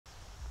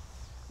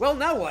Well,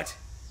 now what?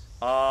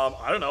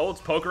 I don't know.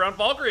 Let's poke around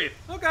Falkreath.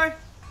 Okay.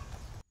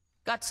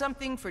 Got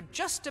something for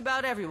just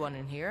about everyone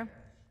in here.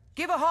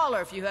 Give a holler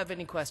if you have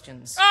any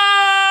questions.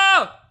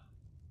 Ah!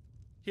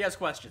 He has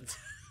questions.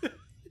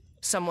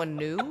 Someone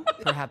new?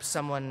 Perhaps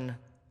someone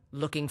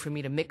looking for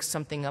me to mix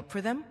something up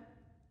for them?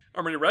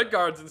 How many red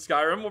guards in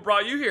Skyrim? What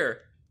brought you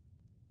here?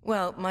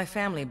 Well, my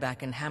family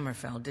back in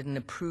Hammerfell didn't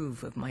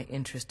approve of my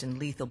interest in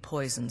lethal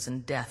poisons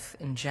and death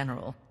in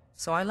general,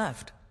 so I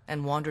left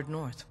and wandered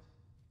north.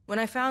 When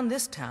I found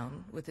this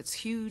town, with its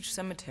huge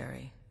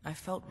cemetery, I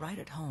felt right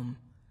at home.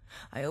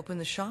 I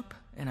opened the shop,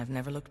 and I've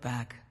never looked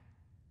back.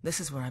 This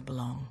is where I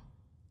belong.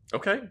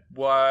 Okay.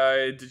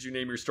 Why did you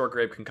name your store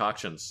Grave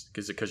Concoctions?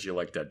 Is it because you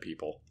like dead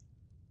people?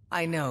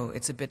 I know,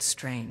 it's a bit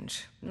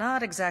strange.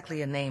 Not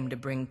exactly a name to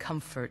bring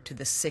comfort to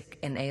the sick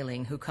and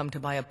ailing who come to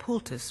buy a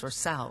poultice or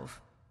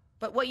salve.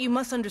 But what you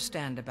must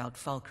understand about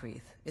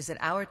Falkreath is that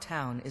our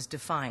town is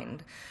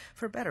defined,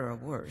 for better or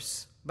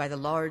worse, by the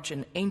large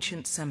and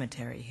ancient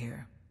cemetery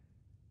here.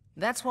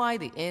 That's why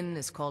the inn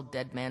is called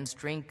Dead Man's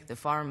Drink, the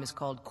farm is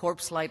called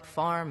Corpse Light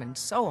Farm, and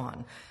so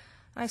on.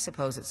 I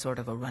suppose it's sort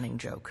of a running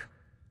joke.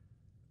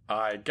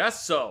 I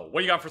guess so. What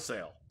do you got for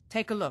sale?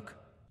 Take a look.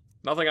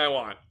 Nothing I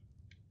want.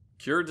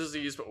 Cure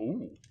disease.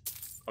 Ooh.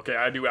 Okay,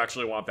 I do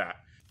actually want that.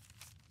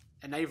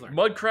 And now you've learned.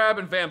 Mud crab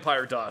and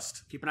vampire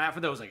dust. Keep an eye out for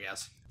those, I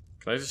guess.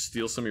 Can I just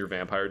steal some of your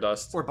vampire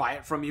dust? Or buy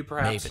it from you,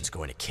 perhaps. Maven's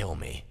going to kill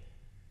me.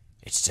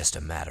 It's just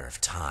a matter of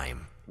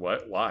time.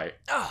 What? Why?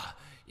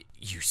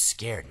 You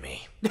scared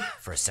me.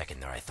 For a second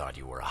there I thought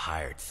you were a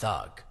hired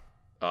thug.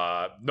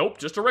 Nope,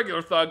 just a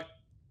regular thug.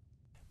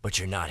 But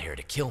you're not here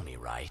to kill me,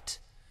 right?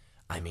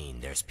 I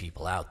mean, there's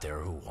people out there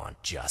who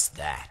want just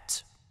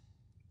that.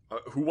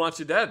 Who wants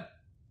you dead?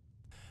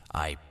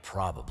 I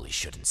probably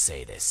shouldn't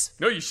say this.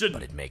 No, you shouldn't.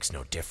 But it makes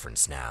no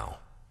difference now.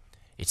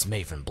 It's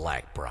Maven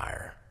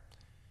Blackbriar.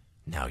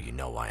 Now you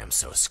know why I'm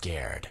so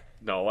scared.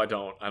 No, I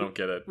don't. I don't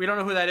get it. We don't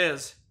know who that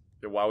is.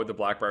 Why would the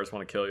Blackbriars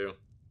want to kill you?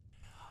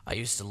 I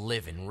used to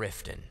live in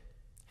Riften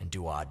and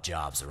do odd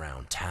jobs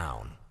around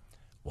town.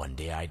 One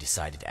day I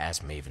decided to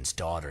ask Maven's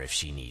daughter if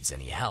she needs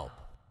any help.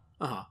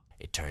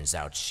 It turns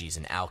out she's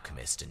an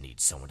alchemist and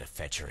needs someone to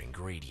fetch her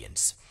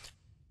ingredients.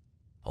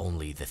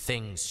 Only the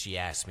things she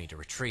asked me to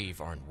retrieve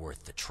aren't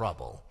worth the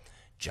trouble.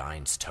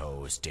 Giant's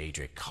toes,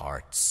 Daedric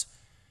hearts.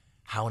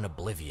 How in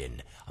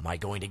oblivion am I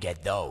going to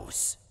get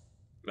those?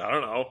 I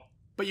don't know.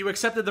 But you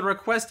accepted the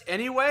request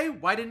anyway?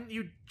 Why didn't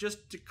you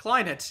just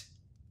decline it?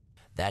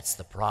 That's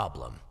the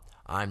problem.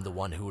 I'm the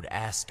one who'd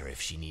asked her if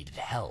she needed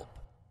help.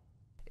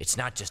 It's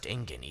not just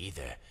Ingen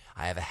either.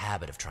 I have a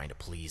habit of trying to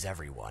please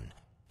everyone,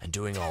 and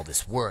doing all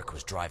this work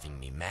was driving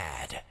me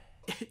mad.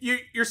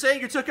 You're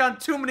saying you took on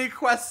too many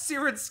quests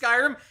here in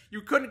Skyrim?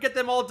 You couldn't get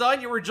them all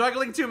done? You were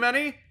juggling too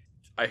many?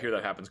 I hear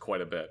that happens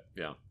quite a bit,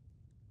 yeah.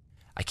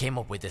 I came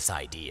up with this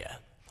idea.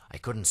 I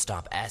couldn't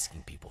stop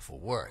asking people for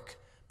work,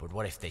 but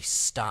what if they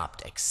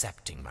stopped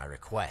accepting my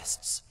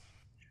requests?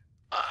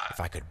 If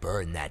I could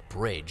burn that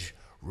bridge,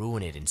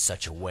 ruin it in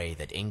such a way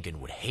that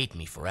Ingen would hate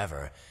me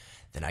forever,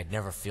 then I'd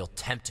never feel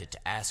tempted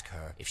to ask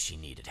her if she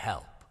needed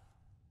help.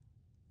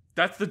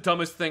 That's the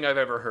dumbest thing I've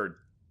ever heard.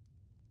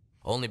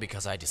 Only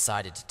because I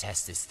decided to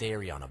test this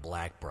theory on a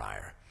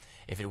Blackbriar.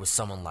 If it was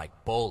someone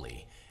like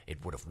Boley,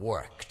 it would have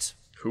worked.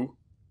 Who?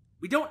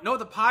 We don't know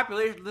the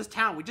population of this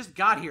town. We just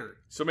got here.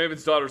 So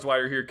Maven's daughter's why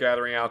you're here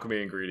gathering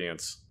alchemy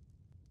ingredients.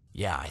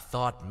 Yeah, I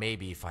thought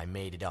maybe if I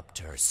made it up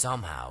to her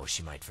somehow,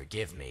 she might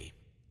forgive me.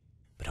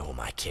 But who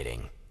am I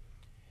kidding?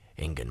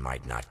 Ingen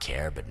might not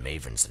care, but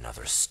Maven's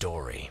another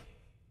story.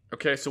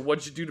 Okay, so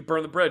what'd you do to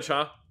burn the bridge,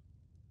 huh?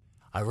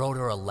 I wrote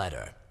her a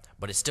letter,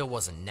 but it still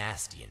wasn't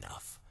nasty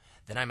enough.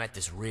 Then I met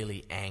this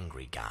really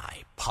angry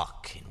guy,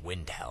 Puck, in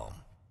Windhelm.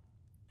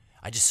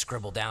 I just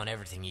scribbled down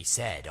everything he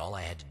said. All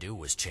I had to do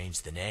was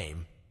change the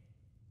name.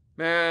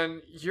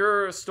 Man,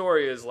 your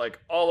story is like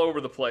all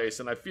over the place,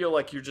 and I feel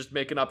like you're just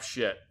making up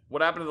shit.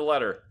 What happened to the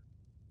letter?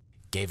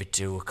 Gave it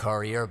to a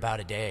courier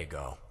about a day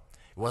ago.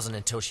 It wasn't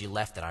until she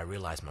left that I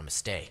realized my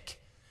mistake.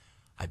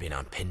 I've been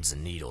on pins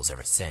and needles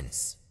ever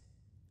since.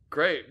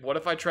 Great, what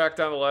if I track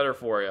down the letter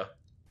for you?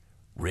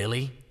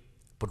 Really?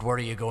 But what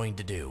are you going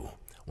to do?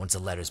 Once a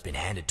letter's been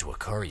handed to a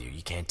courier,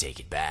 you can't take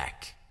it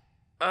back.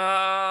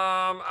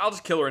 I'll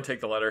just kill her and take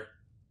the letter.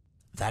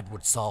 That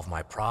would solve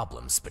my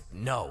problems, but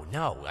no,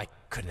 I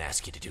couldn't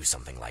ask you to do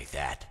something like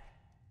that.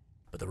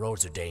 But the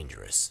roads are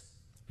dangerous.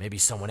 Maybe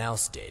someone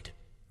else did.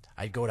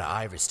 I'd go to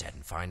Iverstead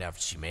and find out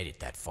if she made it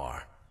that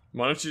far.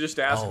 Why don't you just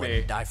ask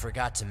me? And I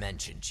forgot to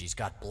mention, she's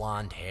got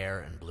blonde hair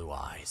and blue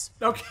eyes.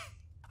 Okay.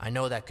 I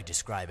know that could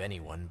describe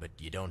anyone, but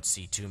you don't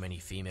see too many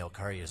female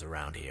couriers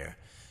around here,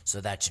 so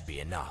that should be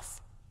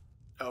enough.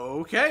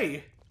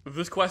 Okay.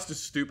 This quest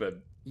is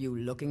stupid. You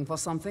looking for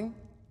something?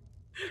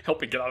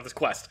 Help me get out of this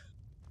quest.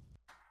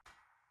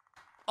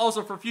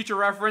 Also, for future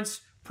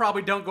reference,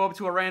 probably don't go up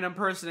to a random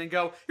person and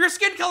go, "Your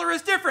skin color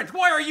is different!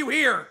 Why are you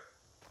here?"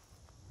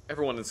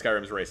 Everyone in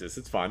Skyrim's racist.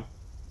 It's fun.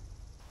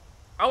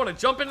 I want to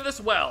jump into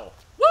this well.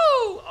 Woo!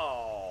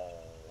 Oh,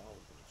 I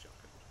was gonna jump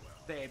into the well.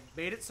 They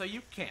made it so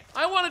you can't.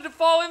 I wanted to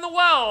fall in the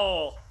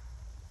well.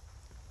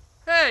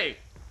 Hey!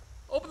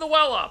 Open the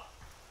well up!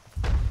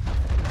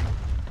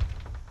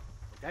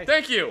 Okay.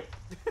 Thank you!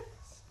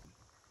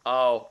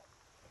 Oh,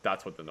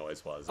 that's what the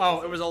noise was.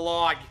 Oh, it was a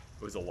log.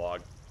 It was a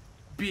log.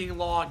 Being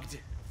logged.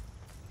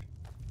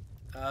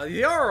 The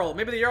Jarl.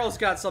 Maybe the Jarl's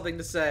got something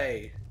to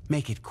say.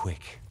 Make it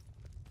quick.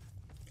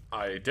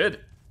 I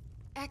did.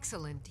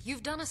 Excellent.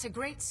 You've done us a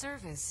great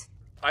service.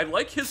 I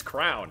like his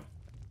crown.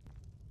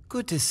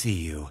 Good to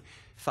see you.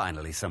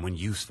 Finally, someone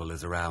useful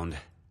is around.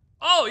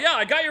 Oh, yeah,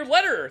 I got your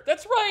letter.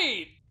 That's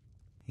right.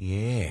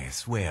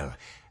 Yes, well,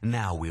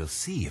 now we'll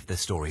see if the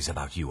stories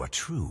about you are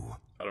true.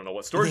 I don't know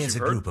what stories There's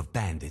you've a heard. group of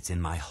bandits in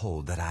my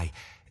hold that I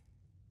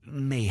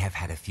may have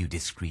had a few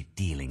discreet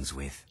dealings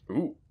with.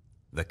 Ooh.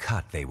 The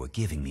cut they were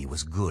giving me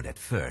was good at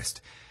first,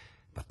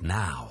 but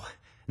now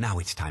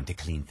it's time to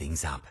clean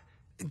things up.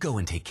 Go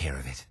and take care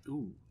of it.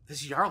 Ooh,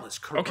 this Jarl is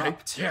corrupt. Okay,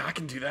 yeah, I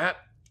can do that.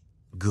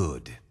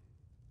 Good.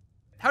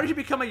 How did you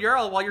become a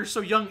Jarl while you're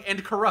so young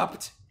and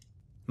corrupt?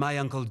 My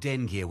uncle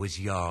Dengir was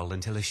Jarl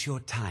until a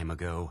short time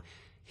ago.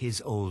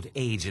 His old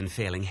age and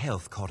failing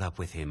health caught up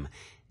with him,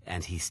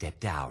 and he stepped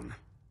down.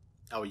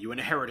 Oh, you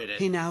inherited it.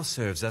 He now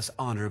serves us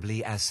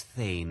honorably as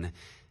Thane,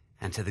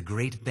 and to the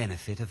great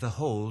benefit of the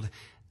hold,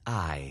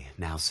 I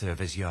now serve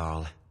as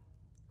Jarl.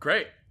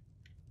 Great.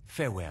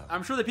 Farewell.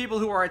 I'm sure the people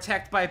who are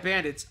attacked by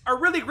bandits are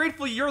really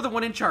grateful you're the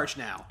one in charge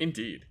now.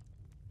 Indeed.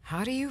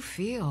 How do you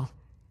feel?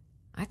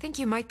 I think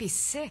you might be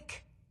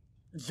sick.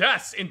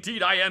 Yes,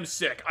 indeed, I am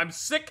sick. I'm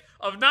sick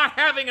of not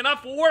having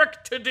enough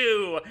work to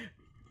do.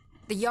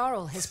 The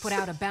Jarl has put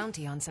out a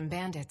bounty on some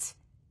bandits.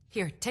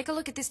 Here, take a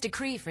look at this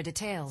decree for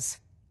details.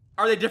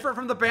 Are they different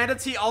from the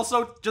bandits he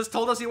also just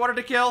told us he wanted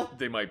to kill?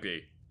 They might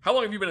be. How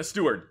long have you been a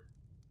steward?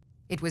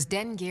 It was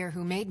Dengir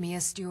who made me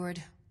a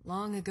steward,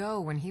 long ago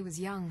when he was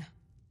young.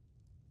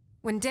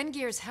 When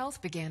Dengir's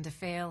health began to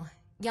fail,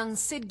 young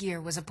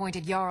Sidgir was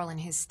appointed Jarl in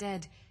his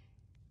stead.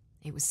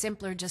 It was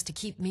simpler just to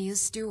keep me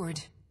as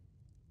steward.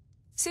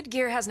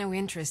 Sidgir has no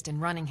interest in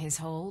running his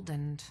hold,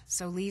 and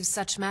so leaves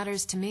such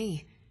matters to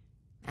me.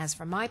 As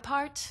for my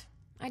part,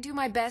 I do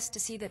my best to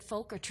see that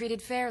folk are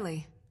treated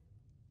fairly.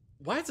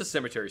 Why is the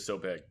cemetery so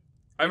big?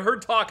 I've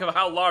heard talk of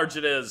how large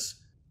it is.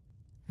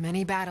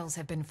 Many battles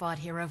have been fought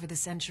here over the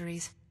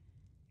centuries.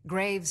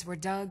 Graves were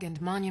dug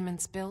and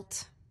monuments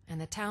built, and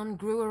the town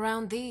grew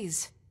around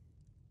these.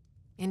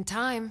 In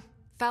time,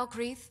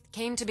 Falkreath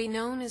came to be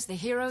known as the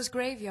hero's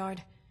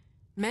graveyard.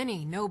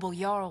 Many noble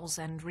jarls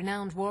and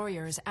renowned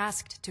warriors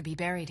asked to be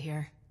buried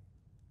here.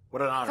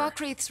 What an honor.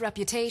 Falkreath's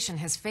reputation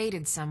has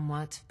faded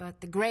somewhat,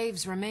 but the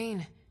graves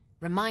remain,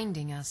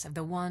 reminding us of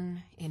the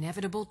one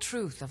inevitable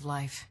truth of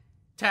life.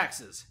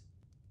 Taxes.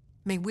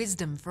 May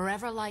wisdom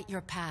forever light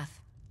your path.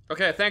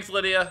 Okay, thanks,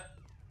 Lydia.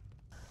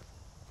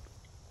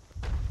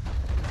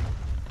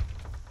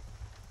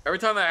 Every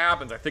time that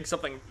happens, I think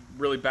something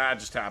really bad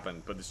just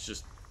happened, but it's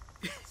just...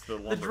 It's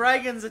The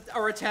dragons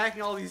are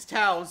attacking all these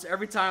towns.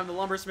 Every time the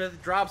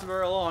lumbersmith drops them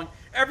along,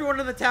 everyone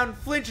in the town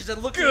flinches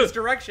and looks in his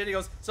direction. He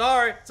goes,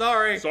 sorry.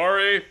 Sorry.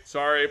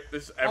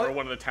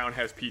 Everyone in the town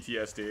has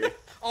PTSD.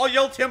 I'll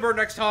yell timber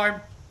next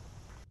time.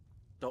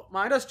 Don't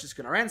mind us, just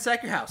gonna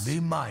ransack your house. Be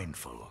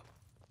mindful.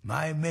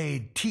 My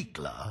maid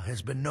Tikla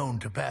has been known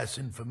to pass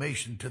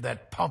information to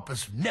that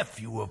pompous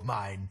nephew of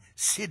mine,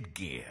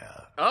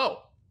 Sidgir.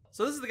 Oh.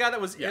 So this is the guy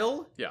that was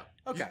ill? Yeah.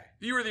 Okay.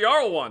 You were the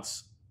Jarl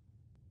once.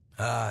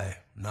 Aye,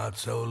 not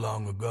so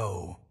long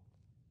ago.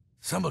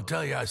 Some will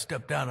tell you I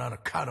stepped down on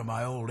account of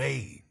my old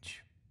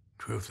age.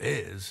 Truth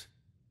is,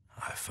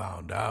 I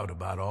found out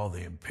about all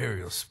the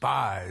Imperial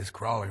spies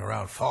crawling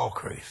around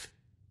Falkreath.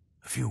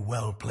 A few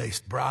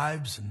well-placed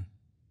bribes, and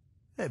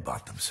they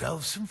bought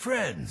themselves some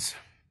friends.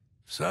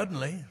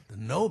 Suddenly, the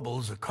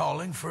nobles are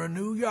calling for a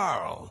new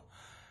Jarl,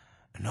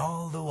 and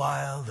all the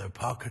while their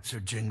pockets are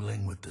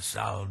jingling with the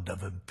sound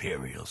of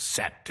Imperial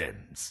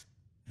satins.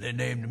 They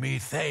named me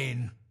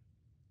Thane.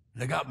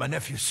 They got my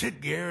nephew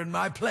Sidgir in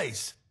my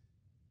place.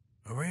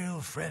 A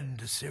real friend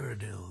to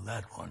Cyrodiil,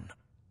 that one.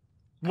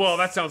 Well,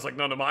 that sounds like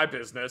none of my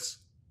business.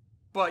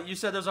 But you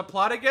said there's a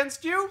plot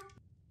against you?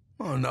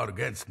 Well, not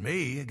against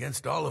me,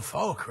 against all of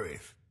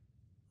Falkreath.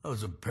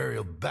 Those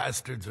Imperial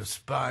bastards are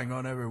spying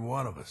on every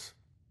one of us.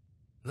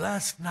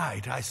 Last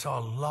night I saw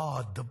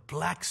Laud the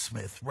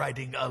blacksmith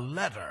writing a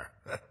letter.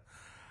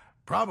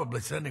 Probably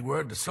sending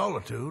word to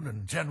Solitude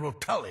and General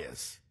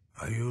Tullius.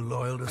 Are you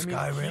loyal to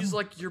Skyrim? He's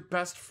like your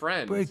best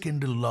friend. Break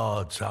into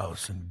Laud's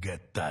house and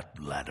get that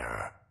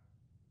letter.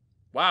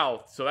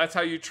 Wow, so that's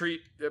how you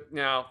treat...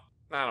 No,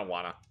 I don't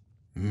wanna.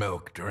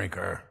 Milk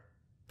drinker.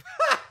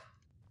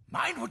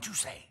 Mind what you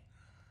say.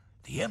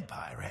 The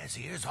Empire has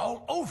ears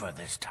all over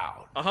this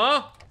town.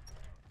 Uh-huh.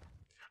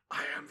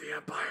 I am the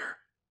Empire.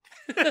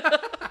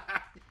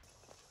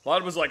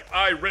 Laud was like,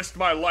 I risked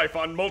my life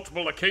on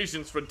multiple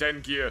occasions for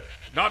Dengir,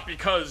 not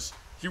because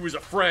he was a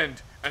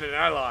friend and an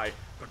ally,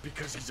 but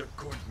because he's a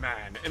good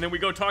man. And then we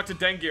go talk to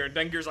Dengir, and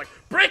Dengir's like,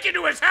 break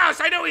into his house!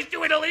 I know he's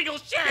doing illegal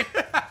shit!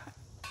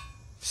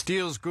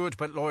 Steel's good,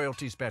 but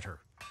loyalty's better.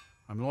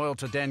 I'm loyal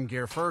to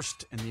Dengir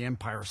first, and the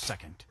Empire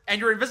second. And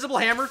your invisible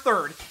hammer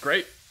third.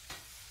 Great.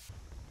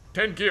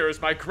 Dengir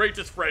is my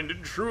greatest friend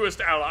and truest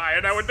ally,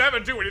 and I would never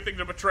do anything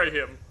to betray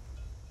him.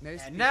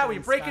 And now we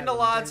break into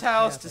Lod's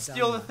house to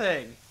steal the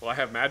thing. Well, I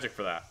have magic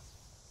for that.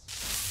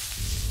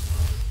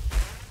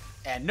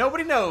 And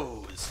nobody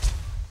knows.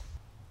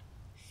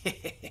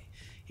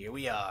 Here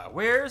we are.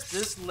 Where's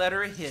this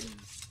letter hidden?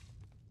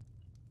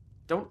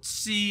 Don't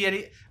see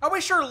any... Are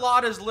we sure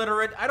Lod is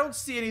literate? I don't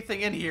see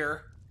anything in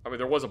here. I mean,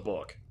 there was a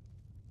book.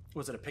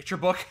 Was it a picture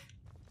book?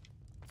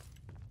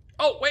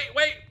 Oh, wait.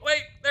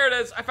 There it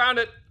is. I found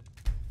it.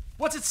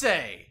 What's it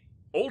say?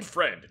 Old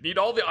friend, need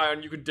all the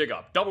iron you can dig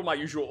up. Double my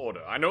usual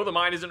order. I know the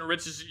mine isn't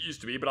rich as it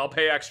used to be, but I'll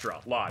pay extra.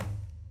 Lod.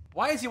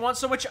 Why does he want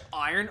so much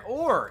iron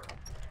ore?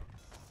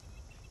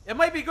 It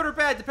might be good or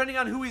bad depending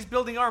on who he's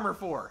building armor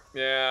for.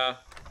 Yeah.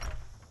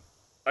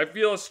 I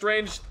feel a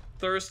strange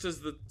thirst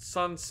as the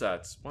sun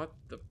sets. What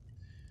the...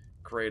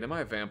 Great, am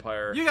I a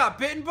vampire? You got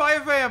bitten by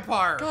a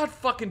vampire! God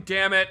fucking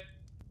damn it.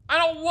 I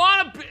don't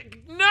want to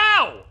be...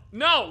 No!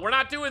 No, we're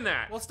not doing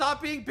that. Well,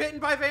 stop being bitten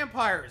by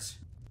vampires.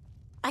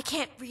 I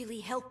can't really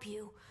help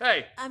you.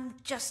 Hey. I'm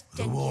just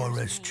The war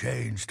has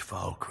changed,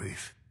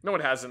 Falkreath. No,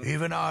 it hasn't.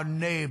 Even our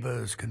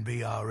neighbors can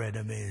be our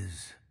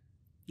enemies.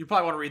 You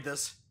probably want to read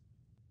this.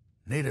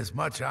 Need as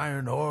much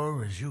iron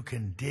ore as you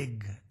can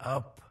dig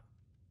up.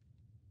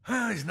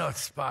 Well, he's not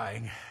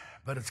spying,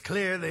 but it's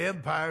clear the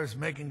Empire's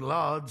making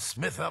Lords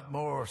smith up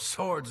more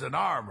swords and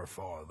armor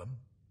for them.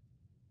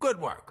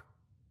 Good work.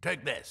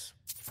 Take this.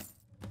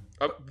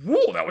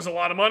 Whoa, that was a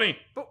lot of money.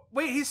 But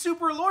wait, he's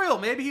super loyal.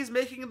 Maybe he's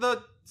making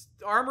the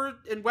armor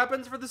and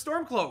weapons for the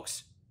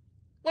Stormcloaks.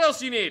 What else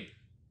do you need?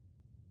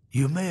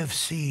 You may have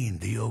seen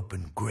the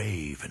open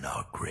grave in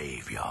our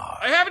graveyard.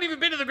 I haven't even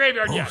been to the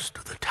graveyard yet. Most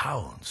of the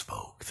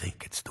townsfolk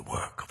think it's the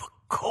work of a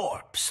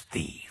corpse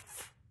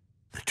thief.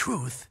 The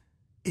truth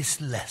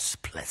is less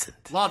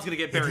pleasant. Lod's gonna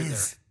get buried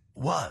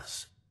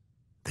Was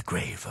the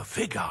grave of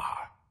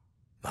Vigar,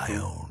 my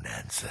own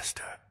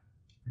ancestor,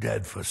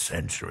 dead for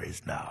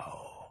centuries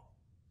now.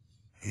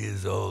 He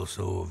is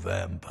also a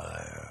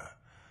vampire.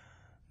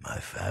 My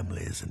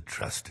family is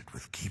entrusted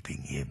with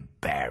keeping him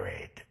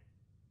buried.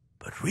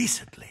 But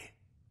recently,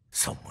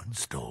 someone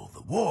stole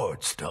the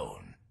ward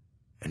stone,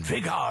 and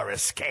Vigar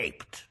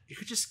escaped. You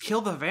could just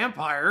kill the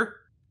vampire.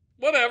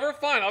 Whatever,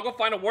 fine, I'll go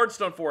find a ward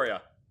stone for you.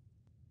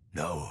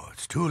 No,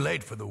 it's too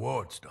late for the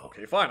ward stone.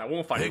 Okay, fine, I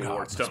won't find Vigar the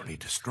ward stone. must be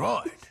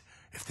destroyed.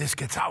 If this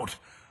gets out,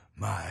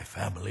 my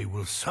family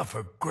will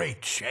suffer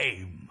great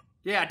shame.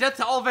 Yeah, death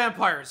to all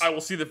vampires. I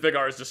will see that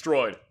Vigar is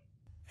destroyed.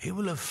 He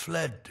will have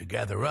fled to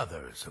gather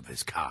others of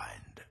his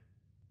kind.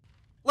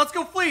 Let's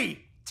go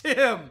flee to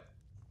him.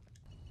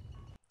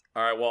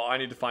 Alright, well, I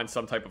need to find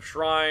some type of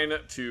shrine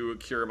to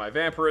cure my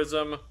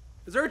vampirism.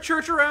 Is there a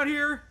church around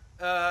here?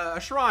 A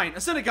shrine, a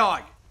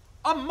synagogue,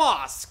 a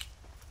mosque,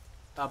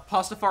 a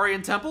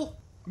Pastafarian temple?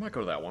 I might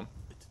go to that one.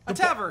 A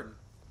tavern.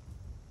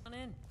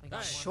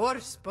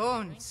 Short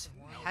bones.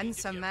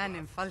 Handsome man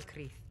in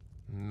Falkreath.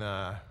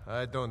 Nah,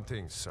 I don't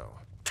think so.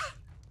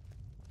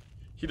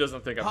 He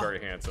doesn't think I'm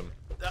very handsome.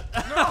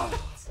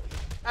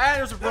 And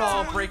there's a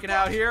brawl breaking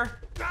out here.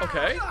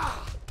 Okay.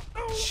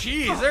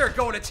 Jeez, they're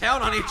going to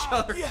town on each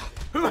other.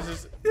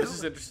 This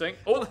is interesting.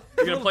 Oh,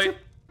 you're gonna play...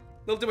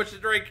 Little too much to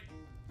drink.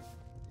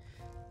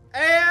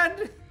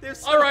 And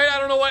there's... Alright, I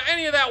don't know what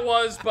any of that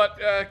was, but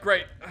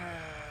great.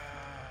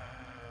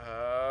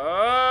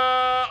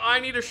 I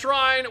need a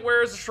shrine.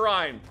 Where's the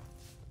shrine?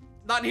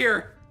 Not in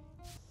here.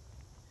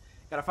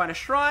 Gotta find a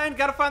shrine,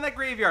 gotta find that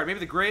graveyard. Maybe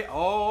the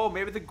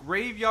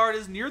graveyard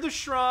is near the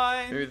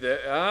shrine. Maybe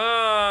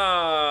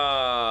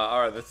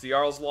alright, that's the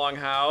Jarl's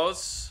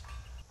Longhouse.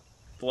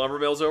 The lumber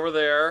mill's over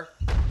there.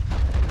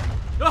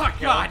 Oh,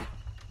 God!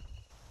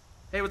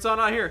 Hey, what's on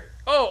out here?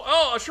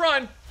 Oh, a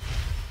shrine!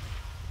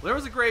 Well, there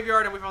was a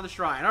graveyard and we found the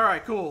shrine.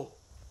 Alright, cool.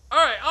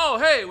 Alright, oh,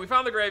 hey, we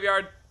found the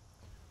graveyard.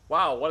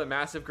 Wow, what a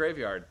massive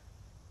graveyard.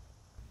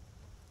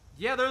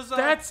 Yeah, there's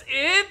That's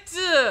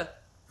it!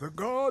 The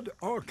god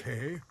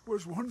Archery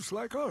was once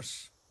like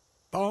us,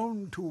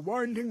 bound to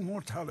winding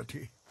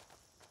mortality.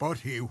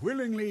 But he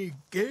willingly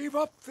gave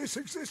up this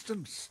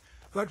existence,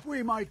 that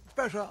we might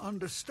better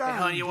understand.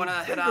 Hey, hon, you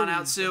wanna head on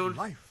out soon?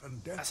 Life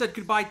and death. I said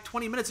goodbye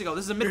 20 minutes ago.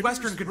 This is a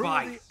Midwestern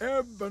goodbye. It is through the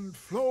ebb and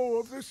flow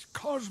of this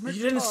cosmic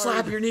You didn't tide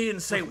slap your knee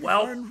and say,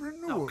 well.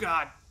 Oh,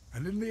 God.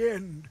 And in the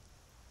end,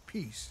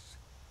 peace.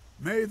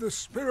 May the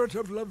spirit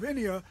of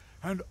Lavinia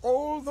and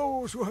all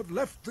those who have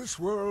left this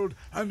world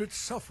and its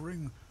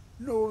suffering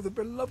know the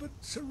beloved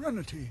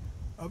serenity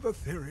of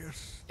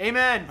Aetherius.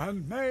 Amen.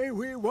 And may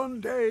we one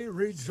day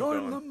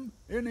rejoin them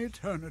in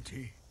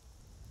eternity.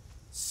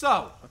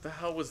 So, what the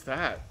hell was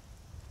that?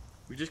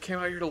 We just came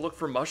out here to look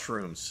for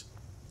mushrooms.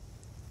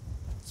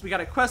 So we got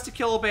a quest to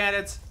kill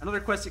bandits, another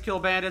quest to kill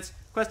bandits,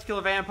 quest to kill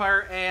a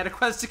vampire, and a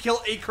quest to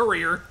kill a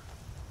career.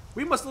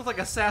 We must look like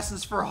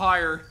assassins for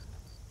hire.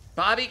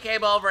 Bobby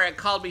came over and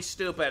called me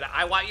stupid.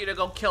 I want you to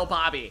go kill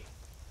Bobby.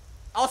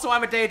 Also,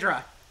 I'm a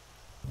Daedra.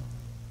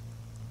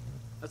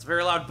 That's a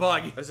very loud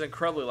bug. That's an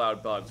incredibly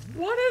loud bug.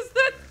 What is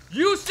that?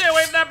 You stay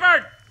away from that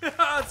bird!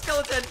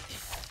 Skeleton!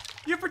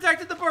 You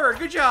protected the bird.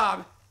 Good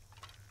job.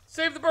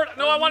 Save the bird.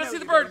 No, I want to see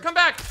the bird. Come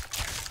back.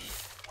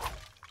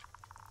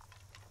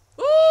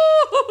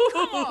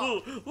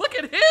 Ooh, look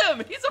at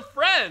him. He's a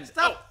friend.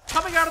 Stop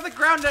coming out of the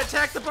ground to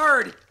attack the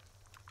bird.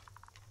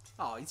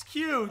 Oh, he's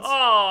cute.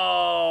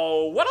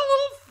 Oh, what a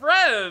little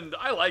friend.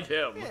 I like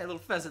him. Yeah, a little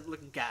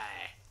pheasant-looking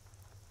guy.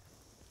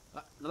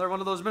 Another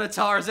one of those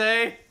minotaurs,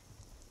 eh?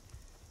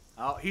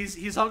 Oh,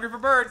 he's hungry for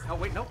bird. Oh,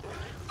 wait, no.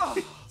 Oh,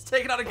 he's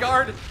taking out a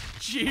guard.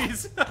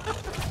 Jeez.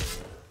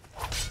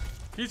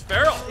 He's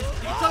feral. You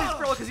can tell he's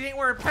feral because he ain't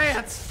wearing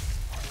pants.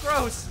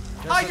 Gross.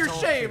 Hide your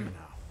shame.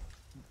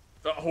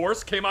 The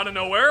horse came out of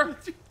nowhere.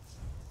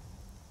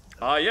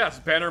 Yes,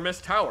 Banner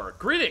Mist Tower.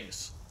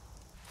 Greetings.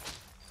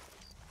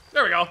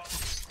 There we go.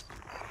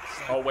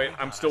 Oh, wait,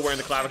 I'm still wearing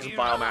the Clavix of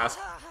Biomass.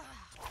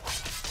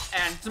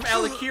 And some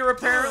Alakir,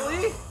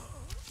 apparently.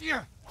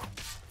 Yeah.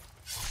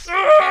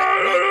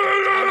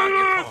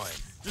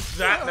 Just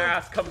that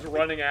mask comes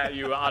running at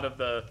you out of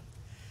the...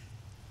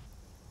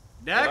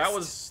 Next. Well,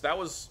 that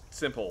was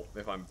simple,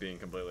 if I'm being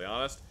completely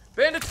honest.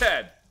 Bandit's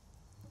head.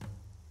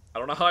 I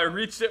don't know how I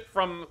reached it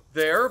from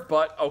there,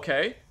 but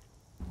okay.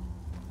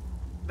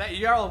 That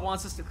Jarl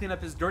wants us to clean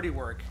up his dirty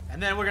work,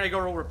 and then we're gonna go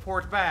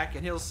report back,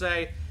 and he'll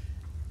say,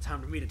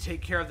 "Time for me to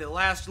take care of the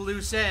last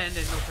loose end,"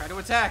 and he'll try to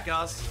attack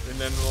us. And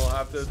then we'll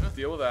have to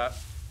deal with that.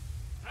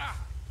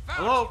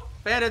 Hello,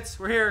 bandits.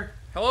 We're here.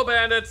 Hello,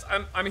 bandits.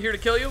 I'm here to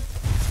kill you.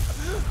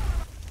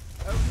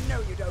 Oh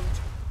no, you don't.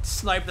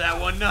 Snipe that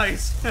one.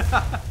 Nice.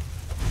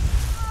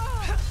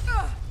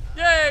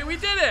 Yay, we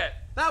did it.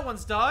 That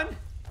one's done.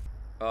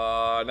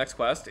 Next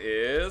quest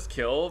is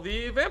kill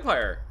the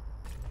vampire.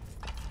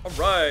 All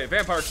right,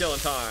 vampire killing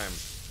time.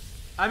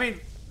 I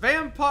mean,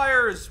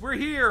 vampires, we're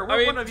here.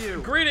 We're one of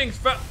you. Greetings,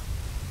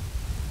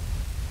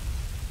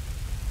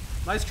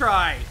 nice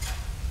try.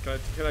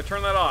 Can I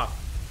turn that off?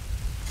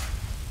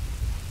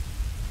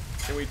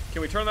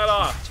 Can we turn that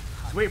off?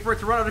 Just wait for it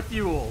to run out of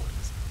fuel.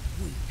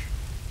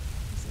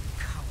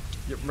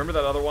 You remember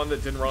that other one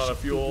that didn't run out of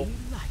fuel?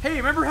 Hey,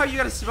 remember how you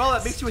got a spell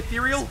that makes you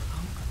ethereal?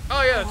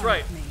 Oh yeah, that's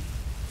right.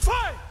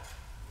 Fine.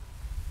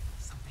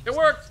 It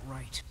worked.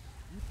 Right.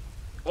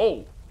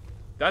 Oh,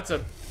 that's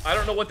a. I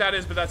don't know what that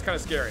is, but that's kind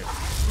of scary.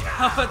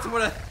 It's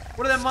what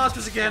are them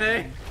monsters again,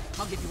 eh?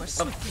 I'll give you a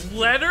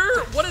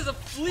fleeder? What is a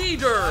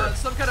fleeder?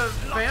 Some kind of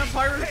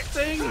vampire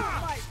thing.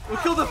 We'll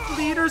kill the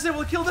fleeters and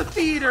we'll kill the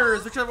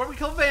feeders, which are what we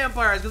call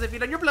vampires because they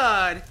feed on your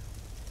blood.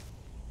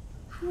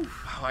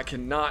 Oh, I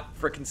cannot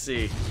frickin'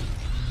 see.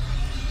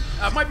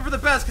 It might be for the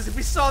best because if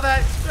we saw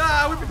that,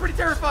 we'd be pretty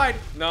terrified.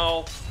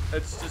 No,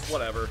 it's just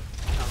whatever.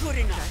 Good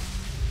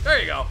enough. There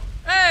you go.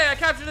 Hey, I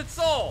captured its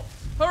soul.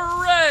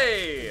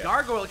 Hooray! The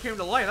gargoyle came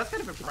to life. That's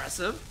kind of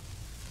impressive.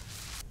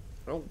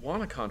 I don't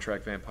want to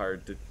contract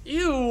vampire.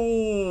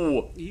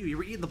 Ew! Ew, you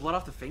were eating the blood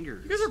off the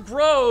fingers. You guys are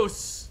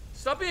gross.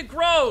 Stop being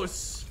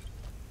gross.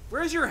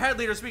 Where's your head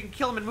leader so we can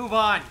kill him and move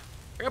on?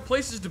 I got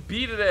places to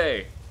be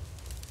today.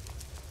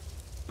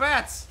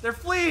 Bats! They're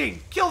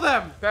fleeing! Kill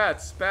them!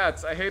 Bats.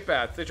 I hate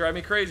bats. They drive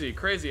me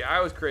crazy.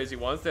 I was crazy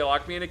once. They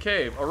locked me in a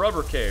cave. A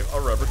rubber cave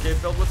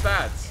filled with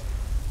bats.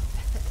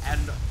 And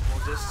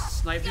we'll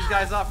just snipe these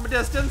guys off from a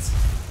distance.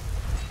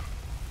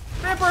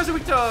 Vampires are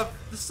weak to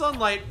the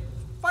sunlight.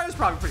 Fire's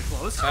probably pretty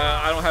close.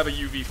 I don't have a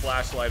UV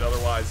flashlight,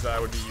 otherwise I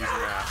would be using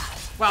that.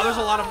 Wow, there's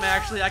a lot of them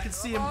actually. I can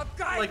see them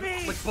like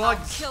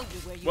bugs.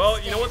 Well,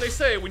 you know what they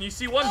say, when you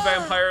see one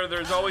vampire,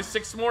 there's always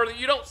 6 more that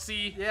you don't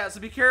see. Yeah,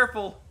 so be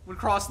careful when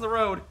crossing the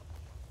road.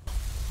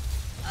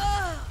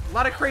 A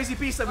lot of crazy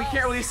beasts that we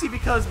can't really see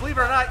because, believe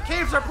it or not,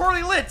 caves are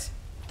poorly lit.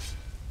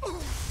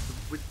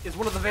 Is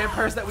one of the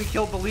vampires that we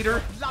killed the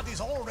leader? Blood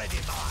is already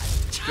mine.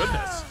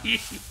 Goodness.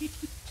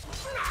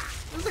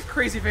 This is a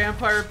crazy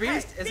vampire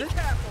beast. Is it?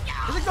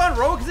 Has it gone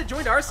rogue? Has it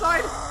joined our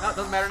side? No, it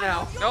doesn't matter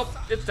now. Nope,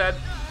 it's dead.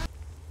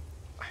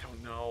 I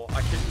don't know.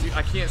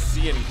 I can't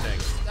see anything.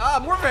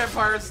 More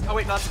vampires. Oh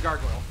wait, not the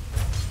gargoyle.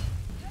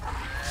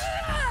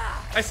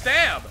 I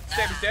stab.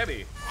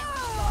 Stabby. It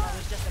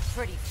was just a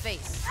pretty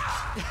face.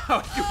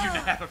 Oh, you do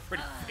not have a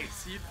pretty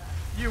face.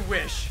 You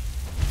wish.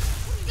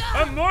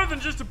 I'm more than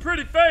just a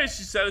pretty face,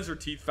 she said as her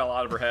teeth fell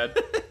out of her head.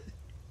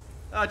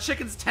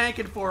 Chicken's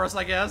tanking for us,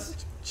 I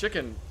guess.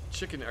 Chicken,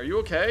 are you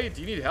okay?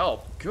 Do you need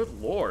help?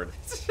 Good lord.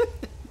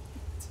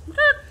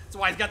 That's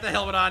why he's got the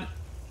helmet on.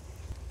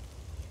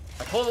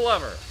 I pull the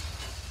lever.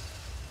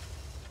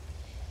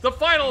 The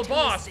final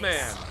boss,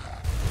 man.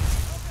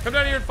 Come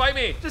down here and fight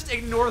me. Just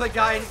ignore the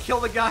guy and kill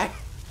the guy.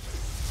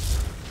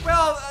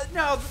 Well,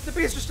 no, the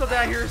beasts are still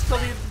down here. Still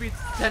need to be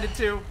tended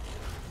to.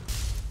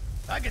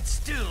 I could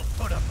still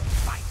put up a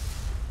fight.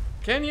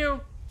 Can you?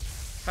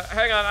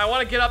 Hang on, I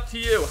want to get up to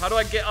you. How do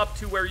I get up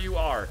to where you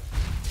are?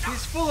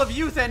 He's full of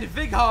youth and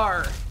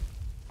vigor.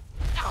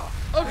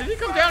 Oh, did he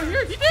come down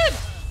here? He did!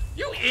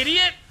 You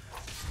idiot!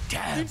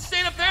 Damn. You'd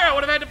stayed up there. I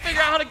would have had to figure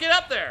out how to get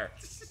up there.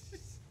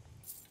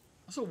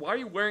 Also, why are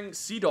you wearing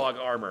sea dog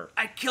armor?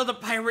 I killed a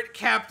pirate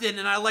captain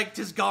and I liked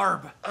his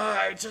garb.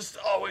 I just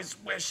always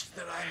wished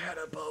that I had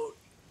a boat.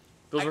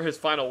 Those were his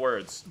final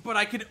words. But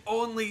I could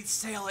only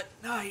sail at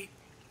night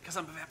because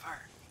I'm a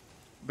vampire.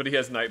 But he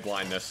has night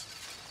blindness.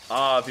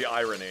 Ah, the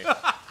irony.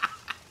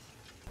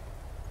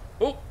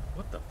 Oh,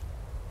 what the?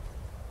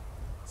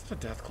 Is that a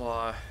death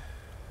claw?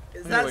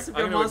 Is that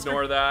I'm gonna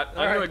ignore that.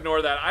 I'm gonna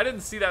ignore that. I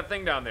didn't see that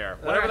thing down there.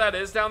 Whatever that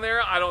is down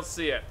there, I don't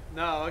see it.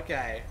 No,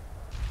 okay.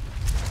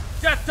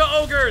 Death to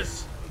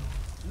ogres!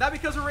 Not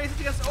because we're racing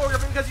against ogre,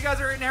 but because you guys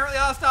are inherently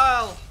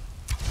hostile.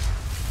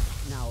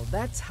 Now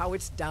that's how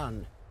it's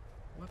done.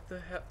 What the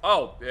hell?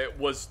 Oh, it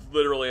was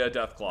literally a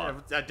death claw.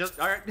 Yeah,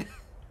 all right.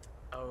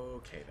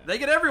 Okay then. They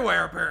get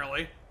everywhere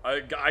apparently.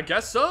 I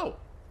guess so.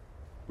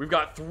 We've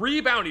got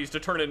 3 bounties to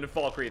turn into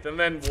Falkreath, and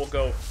then we'll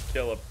go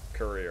kill a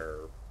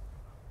courier.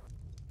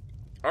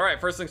 All right,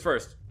 first things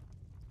first.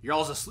 You're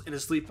all in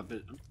his sleep a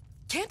bit.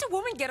 Can't a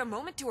woman get a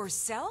moment to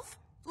herself?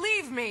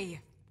 Leave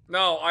me.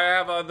 No, I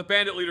have the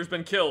bandit leader's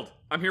been killed.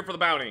 I'm here for the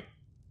bounty.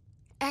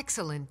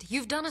 Excellent.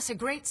 You've done us a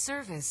great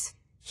service.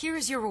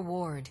 Here's your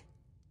reward.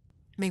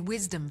 May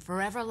wisdom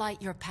forever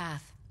light your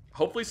path.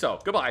 Hopefully so.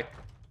 Goodbye.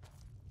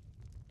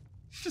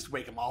 Just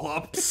wake them all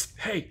up. Psst,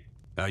 hey.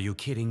 Are you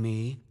kidding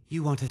me?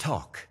 You want to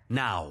talk?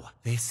 Now,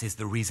 this is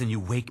the reason you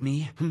wake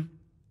me?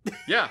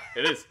 Yeah,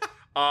 it is.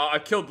 I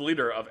killed the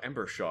leader of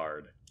Ember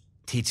Shard.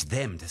 Teach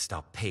them to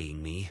stop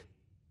paying me.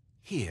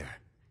 Here,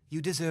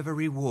 you deserve a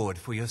reward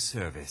for your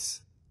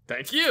service.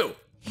 Thank you.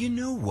 You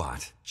know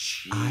what?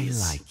 Jeez. I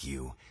like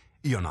you.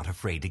 You're not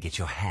afraid to get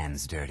your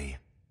hands dirty.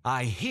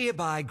 I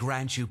hereby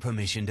grant you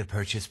permission to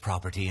purchase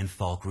property in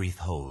Falkreath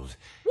Hold.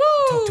 Woo!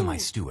 Talk to my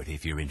steward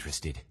if you're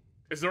interested.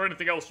 Is there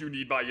anything else you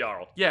need, my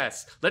Jarl?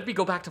 Yes. Let me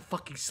go back to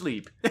fucking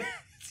sleep.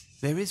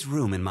 There is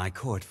room in my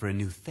court for a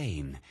new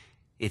Thane.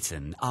 It's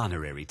an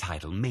honorary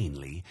title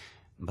mainly,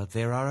 but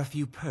there are a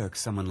few perks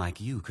someone like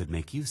you could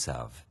make use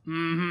of.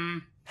 Mm-hmm.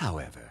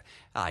 However,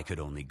 I could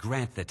only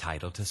grant the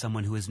title to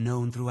someone who is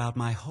known throughout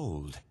my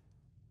hold.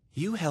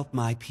 You help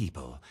my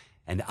people,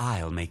 and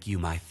I'll make you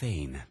my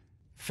Thane.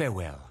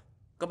 Farewell.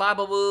 Goodbye,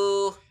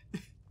 boo-boo.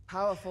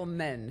 Powerful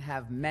men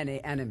have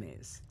many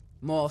enemies,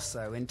 more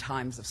so in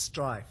times of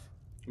strife.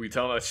 We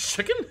tell that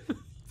chicken?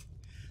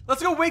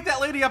 Let's go wake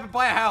that lady up and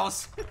buy a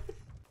house.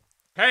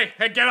 Hey,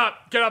 get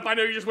up! Get up! I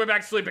know you just went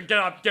back to sleep, but get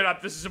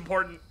up, this is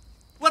important.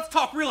 Let's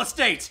talk real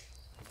estate!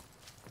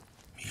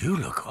 You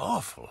look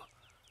awful.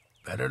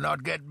 Better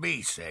not get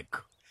me sick.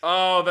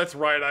 Oh, that's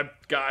right,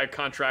 I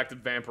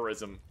contracted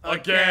vampirism.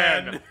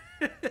 Again!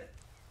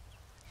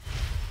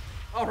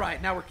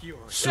 Alright, now we're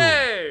cured. Soon,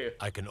 hey!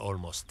 I can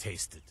almost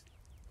taste it.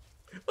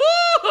 Ooh,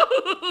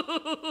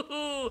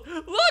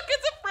 look,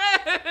 it's a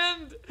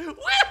friend! Woo!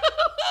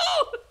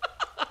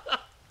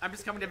 I'm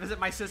just coming to visit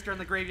my sister in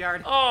the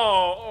graveyard.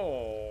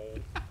 Oh.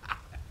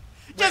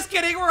 Just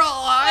kidding, we're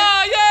all alive!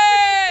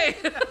 Oh,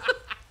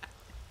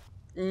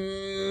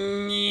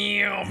 yay!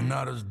 You're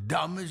not as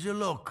dumb as you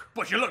look.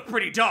 But you look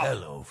pretty dumb.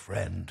 Hello,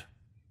 friend.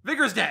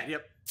 Vigor's dead,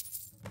 yep.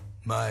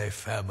 My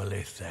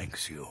family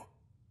thanks you.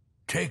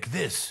 Take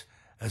this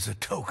as a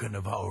token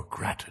of our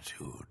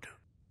gratitude.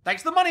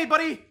 Thanks the money,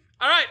 buddy!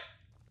 All right.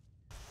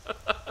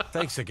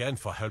 Thanks again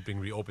for helping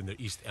reopen the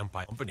East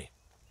Empire Company.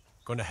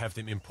 Gonna have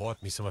them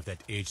import me some of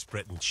that aged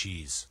bread and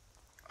cheese.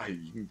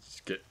 You can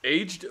get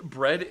aged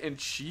bread and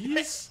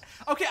cheese?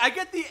 Okay, I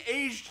get the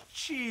aged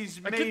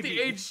cheese, maybe. I get the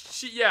aged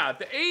cheese. Yeah,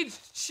 the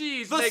aged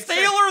cheese. The makes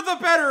staler sense. the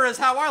better is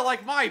how I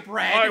like my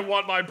bread. I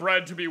want my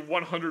bread to be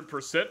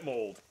 100%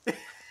 mold.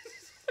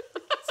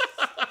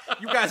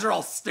 You guys are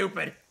all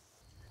stupid.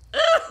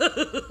 Look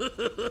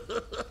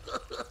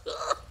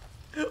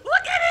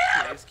at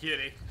him! Nice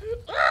kitty.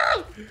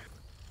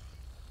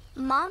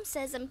 Mom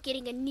says I'm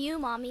getting a new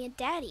mommy and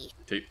daddy.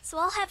 So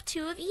I'll have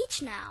 2 of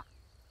each now.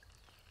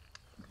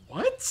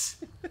 What?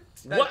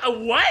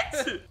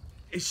 What?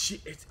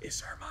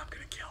 Is her mom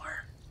gonna kill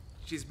her?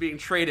 She's being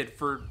traded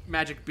for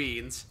magic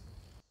beans.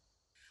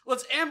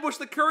 Let's ambush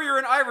the courier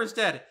in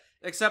Iverstead.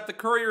 Except the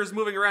courier is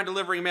moving around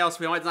delivering mail, so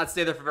we might not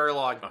stay there for very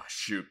long. Oh,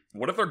 shoot.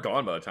 What if they're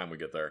gone by the time we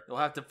get there? You'll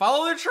have to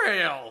follow the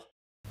trail.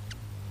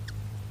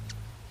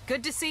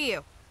 Good to see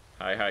you.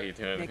 Hi, how you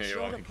doing? Hey, you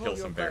want to kill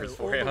some bears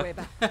for you?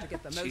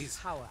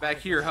 Back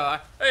here, huh?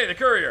 Hey, the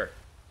courier.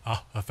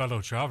 Ah, a fellow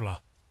traveler.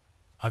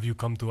 Have you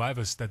come to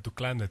Iverstead to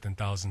climb the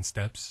 10,000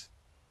 steps?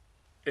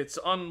 It's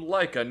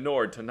unlike a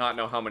Nord to not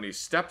know how many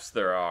steps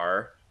there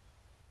are.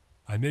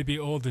 I may be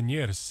old in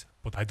years,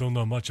 but I don't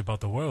know much about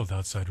the world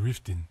outside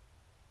Riften.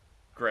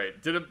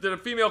 Great. Did a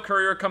female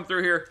courier come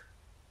through here?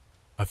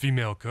 A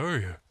female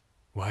courier?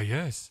 Why,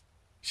 yes.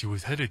 She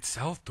was headed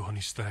south to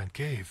Honeystrand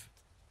Cave.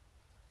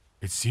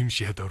 It seems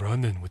she had a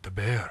run-in with the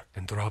bear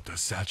and dropped her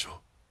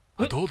satchel.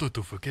 I told her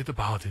to forget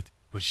about it,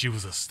 but she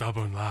was a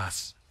stubborn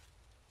lass.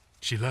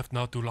 She left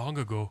not too long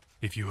ago.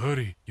 If you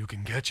hurry, you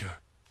can catch her.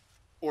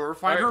 Or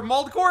find her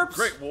mauled corpse.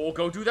 Great, we'll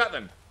go do that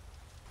then.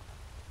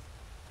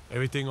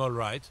 Everything all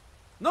right?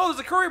 No, there's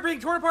a courier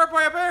being torn apart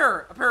by a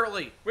bear,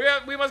 apparently.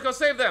 We must go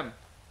save them.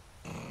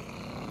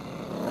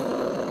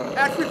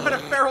 After we pet a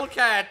feral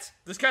cat.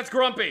 This cat's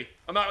grumpy.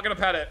 I'm not gonna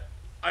pet it.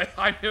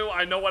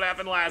 I know what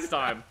happened last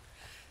time.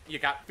 You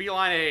got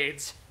feline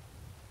AIDS.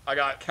 I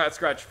got cat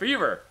scratch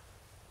fever.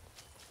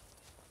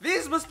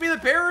 These must be the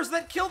bears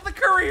that killed the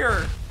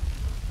courier.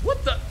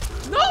 What the?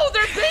 No,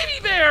 they're baby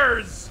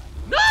bears!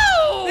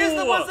 No! These are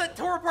the ones that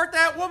tore apart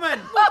that woman!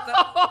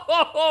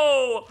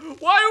 Oh,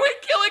 why are we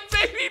killing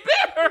baby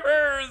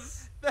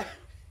bears?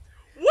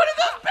 What did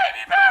those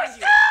baby bears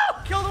do?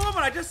 Kill the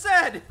woman, I just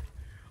said!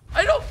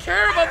 I don't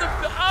care about the...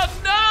 Oh,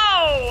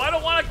 no! I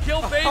don't want to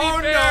kill baby bears! Oh,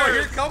 no,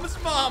 here comes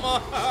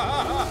Mama!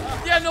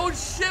 Yeah, no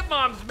shit,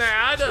 Mom's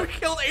mad! We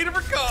killed 8 of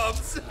her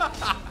cubs!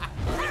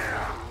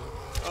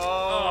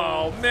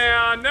 Oh,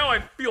 man, now I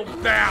feel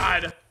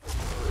bad!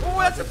 Oh,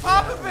 that's a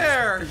Papa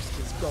Bear!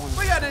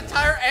 We got an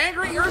entire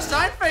angry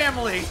Ursine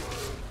family!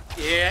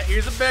 Yeah,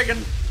 here's a big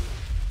one.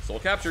 Soul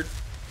captured.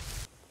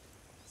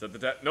 Is that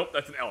the nope,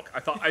 that's an elk.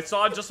 I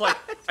saw just like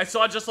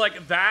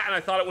that, and I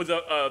thought it was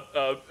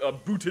a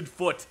booted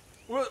foot.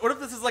 What if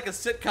this is like a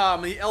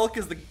sitcom? The elk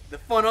is the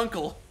fun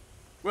uncle.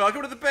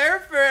 Welcome to the bear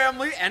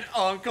family and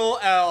Uncle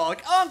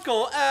Elk.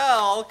 Uncle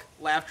Elk.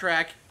 Laugh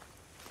track.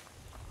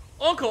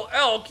 Uncle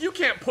Elk, you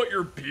can't put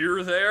your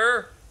beer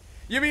there.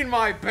 You mean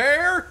my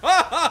bear?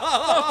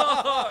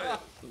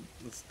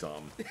 That's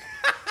dumb. I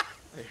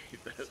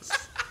hate this.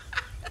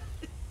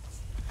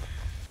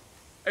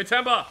 Hey,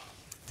 Temba!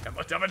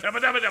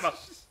 Temba.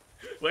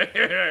 Wait,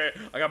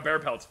 I got bear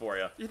pelts for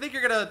you. You think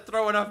you're gonna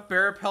throw enough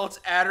bear pelts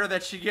at her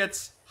that she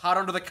gets hot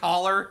under the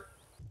collar?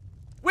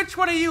 Which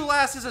one of you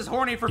lasses is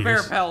horny for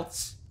bear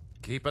pelts?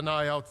 Keep an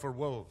eye out for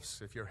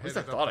wolves if you're headed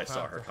up the path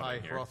to High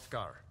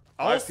Hrothgar.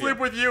 I'll sleep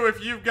with you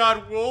if you've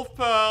got wolf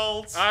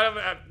pelts.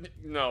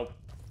 No,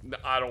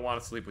 I don't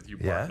want to sleep with you,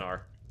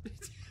 Partner.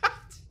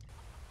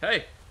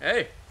 Hey.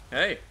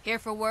 Here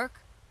for work?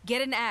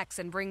 Get an axe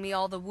and bring me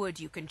all the wood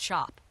you can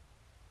chop.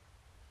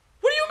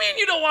 What do you mean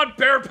you don't want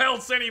bear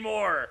pelts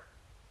anymore?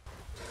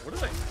 What are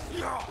they?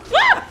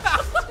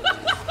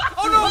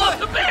 Oh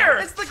no! The bear!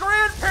 It's the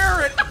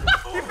grandparent!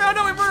 He found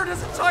out we murdered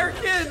his entire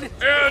kin!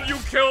 And you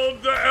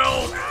killed the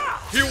elk!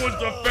 He was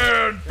the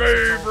fan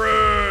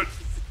favorite!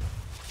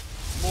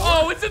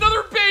 Oh, it's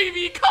another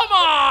baby! Come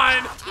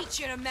on! I'll teach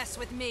you to mess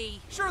with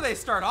me. Sure, they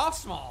start off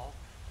small.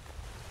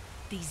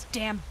 These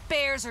damn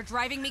bears are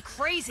driving me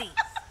crazy.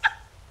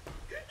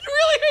 You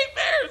really hate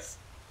bears!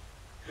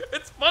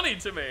 It's funny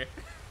to me.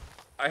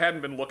 I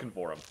hadn't been looking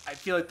for them. I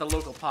feel like the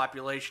local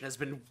population has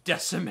been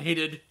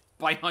decimated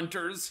by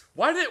hunters.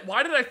 Why did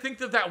I think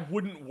that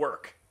wouldn't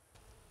work?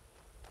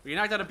 We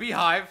knocked out a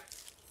beehive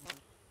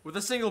with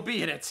a single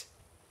bee in it.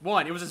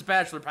 One, it was his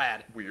bachelor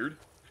pad. Weird.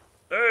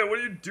 Hey, what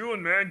are you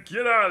doing, man?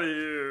 Get out of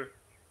here.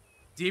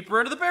 Deeper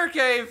into the bear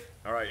cave.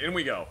 All right, in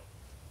we go.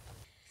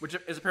 Which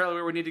is apparently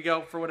where we need to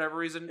go for whatever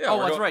reason. Yeah,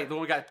 that's right. The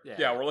one we got.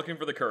 Yeah, we're looking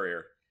for the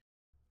courier.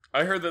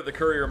 I heard that the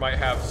courier might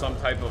have some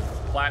type of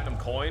platinum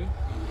coin.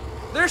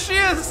 There she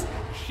is!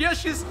 Yeah,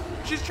 she's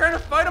trying to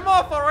fight him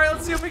off, alright?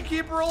 Let's see if we can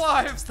keep her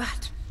alive. What's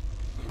that?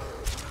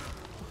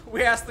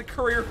 We asked the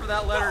courier for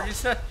that letter. She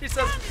says,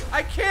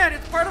 I can't,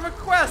 it's part of a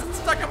quest. It's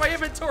stuck in my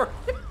inventory.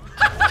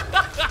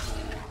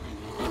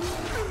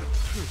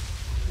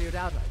 Cleared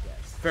out, I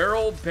guess.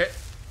 Feral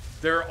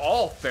they're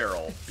all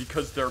feral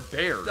because they're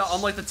bears.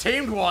 Unlike the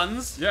tamed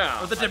ones.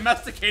 Yeah. Or the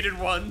domesticated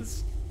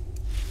ones.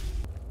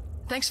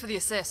 Thanks for the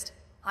assist.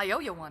 I owe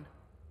you one.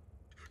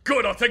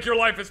 Good, I'll take your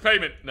life as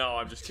payment. No,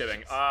 I'm just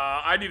kidding.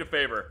 I need a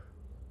favor.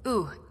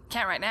 Ooh,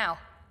 can't right now.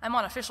 I'm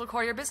on official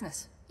courier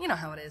business. You know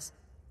how it is.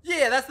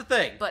 Yeah, that's the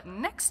thing. But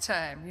next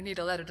time you need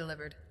a letter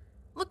delivered,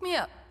 look me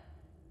up.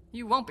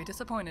 You won't be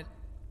disappointed.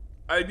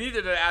 I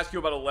needed to ask you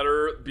about a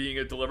letter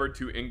being delivered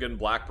to Ingen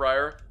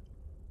Blackbriar.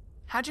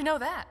 How'd you know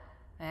that?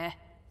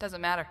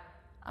 Doesn't matter.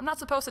 I'm not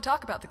supposed to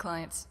talk about the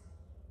clients.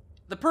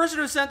 The person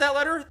who sent that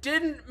letter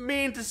didn't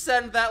mean to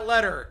send that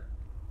letter.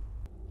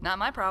 Not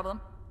my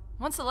problem.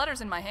 Once the letter's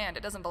in my hand,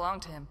 it doesn't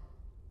belong to him.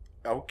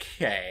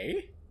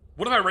 Okay.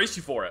 What if I race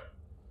you for it?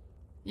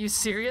 You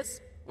serious?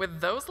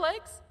 With those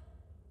legs?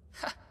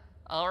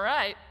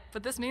 Alright,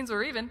 but this means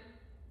we're even.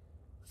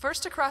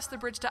 First to cross the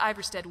bridge to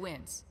Iverstead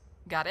wins.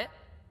 Got it?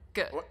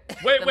 Good.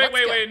 Wait,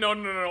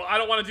 no, I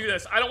don't want to do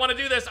this. I don't want to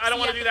do this. I don't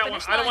want to do that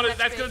one. I don't want to,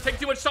 that's going to take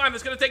too much time.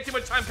 That's going to take too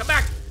much time. Come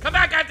back,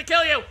 I have to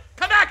kill you.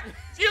 Come back,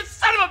 you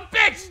son of a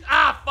bitch.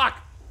 Ah, fuck.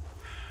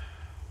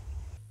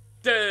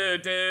 Oh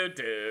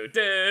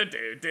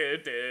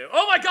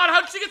my god,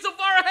 how'd she get so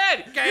far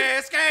ahead?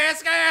 Gas,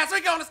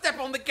 we're gonna step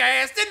on the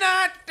gas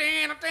tonight.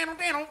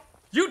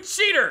 You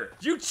cheater!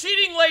 You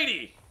cheating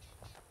lady!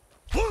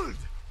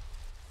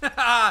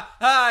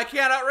 I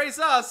can't outrace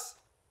us.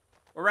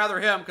 Or rather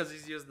him, because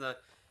he's using the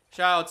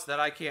shouts that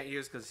I can't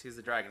use because he's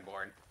the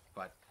Dragonborn.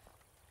 But,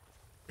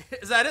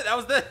 is that it? That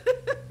was the...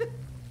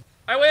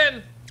 I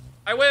win!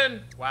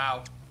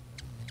 Wow.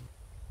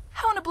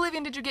 How in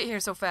oblivion did you get here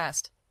so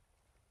fast?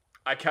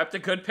 I kept a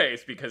good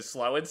pace because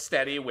slow and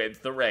steady wins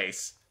the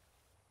race.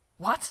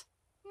 What?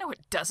 No,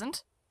 it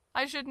doesn't.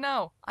 I should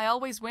know. I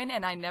always win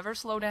and I never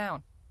slow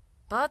down.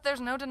 But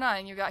there's no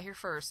denying you got here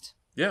first.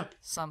 Yeah.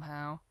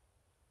 Somehow.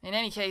 In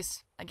any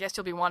case, I guess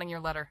you'll be wanting your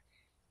letter.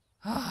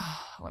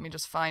 Let me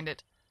just find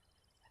it.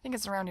 I think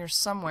it's around here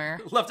somewhere.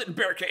 Left it in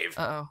Bear Cave.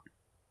 Uh-oh.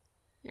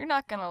 You're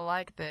not gonna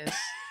like this.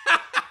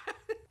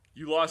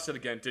 You lost it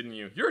again, didn't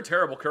you? You're a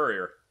terrible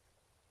courier.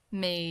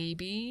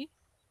 Maybe.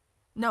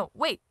 No,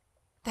 wait.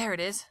 There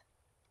it is.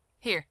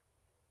 Here.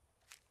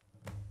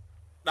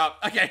 No,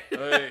 okay.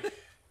 Hey.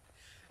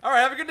 All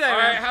right, have a good day, All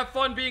man. right, have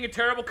fun being a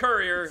terrible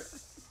courier.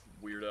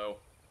 Weirdo.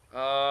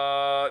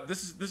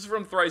 This is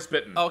from Thrice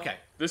Bitten. Okay.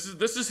 This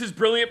is his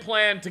brilliant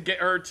plan to get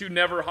her to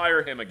never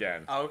hire him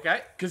again.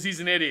 Okay. Because he's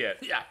an idiot.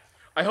 Yeah.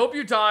 I hope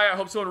you die. I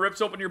hope someone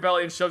rips open your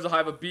belly and shoves a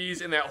hive of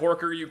bees in that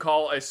horker you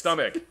call a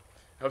stomach.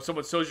 I hope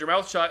someone sews your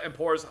mouth shut and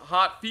pours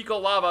hot fecal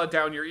lava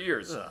down your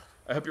ears. Ugh.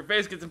 I hope your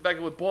face gets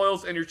infected with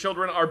boils and your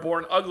children are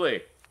born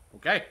ugly.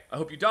 Okay. I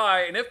hope you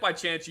die, and if by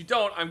chance you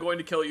don't, I'm going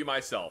to kill you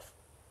myself.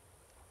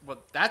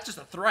 Well, that's just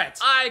a threat.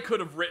 I could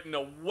have written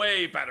a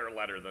way better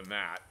letter than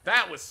that.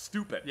 That was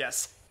stupid.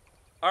 Yes.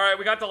 All right,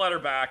 we got the letter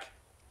back.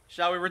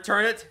 Shall we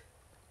return it?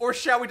 Or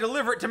shall we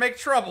deliver it to make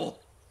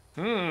trouble?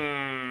 Let's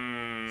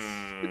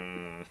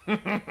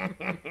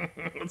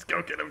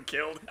go get him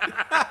killed.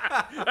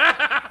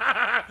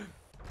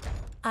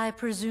 I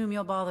presume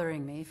you're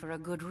bothering me for a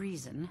good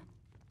reason.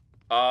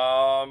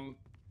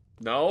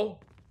 No.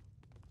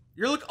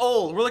 You look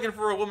old. We're looking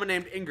for a woman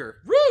named Inger.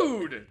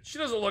 Rude! She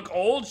doesn't look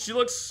old. She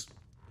looks...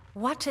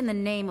 What in the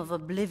name of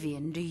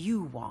oblivion do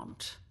you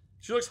want?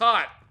 She looks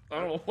hot. I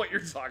don't know what you're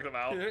talking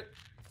about.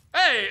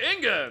 Hey,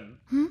 Ingen!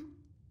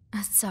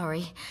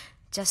 Sorry.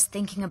 Just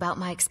thinking about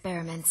my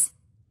experiments.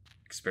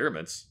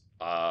 Experiments?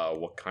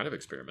 What kind of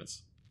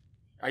experiments?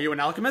 Are you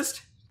an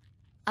alchemist?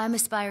 I'm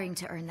aspiring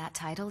to earn that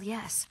title,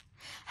 yes.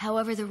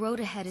 However, the road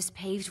ahead is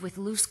paved with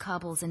loose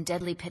cobbles and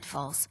deadly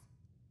pitfalls.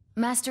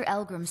 Master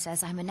Elgrim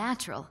says I'm a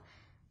natural,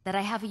 that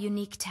I have a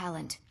unique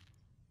talent,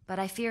 but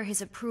I fear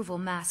his approval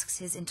masks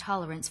his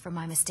intolerance for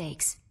my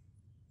mistakes.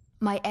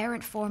 My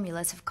errant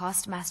formulas have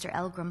cost Master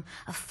Elgrim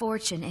a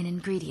fortune in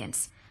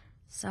ingredients,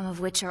 some of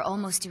which are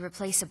almost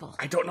irreplaceable.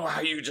 I don't know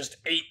how you just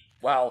ate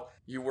while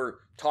you were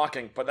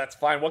talking, but that's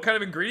fine. What kind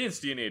of ingredients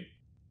do you need?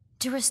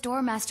 To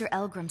restore Master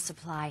Elgrim's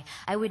supply,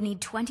 I would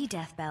need 20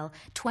 Deathbell,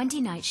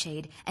 20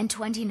 Nightshade, and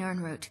 20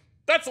 Nirnroot.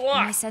 That's a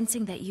lot! Am I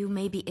sensing that you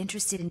may be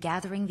interested in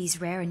gathering these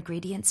rare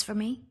ingredients for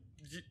me?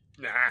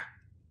 Nah.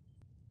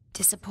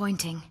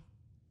 Disappointing.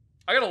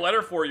 I got a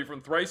letter for you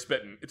from Thrice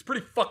Bitten. It's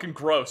pretty fucking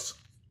gross.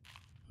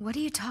 What are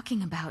you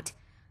talking about?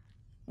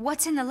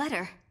 What's in the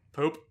letter?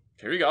 Poop.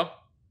 Here you go.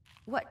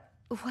 What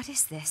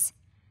is this?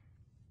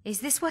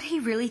 Is this what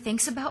he really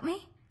thinks about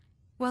me?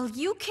 Well,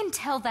 you can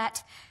tell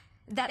that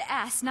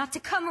ass not to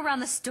come around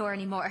the store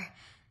anymore.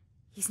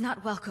 He's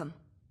not welcome.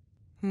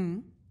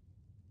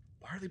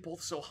 Why are they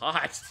both so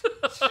hot?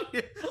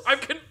 I'm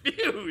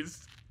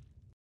confused.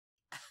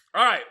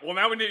 All right, well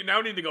now we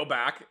need to go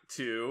back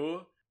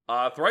to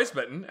Thrice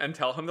Bitten and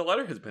tell him the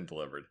letter has been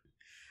delivered.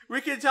 We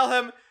can tell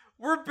him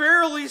we're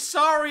barely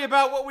sorry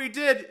about what we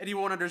did, and he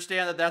won't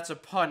understand that that's a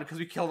pun because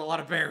we killed a lot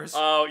of bears.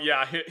 Oh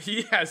yeah,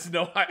 he has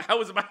no. How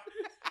was it?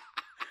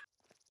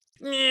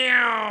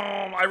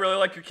 Meow. I really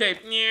like your cape.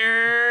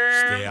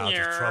 Stay out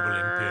of trouble,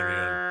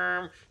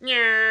 Imperial.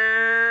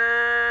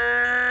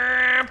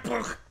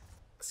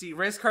 See,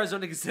 race cars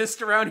don't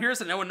exist around here,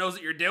 so no one knows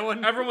what you're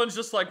doing. Everyone's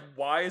just like,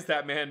 why is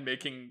that man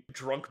making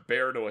drunk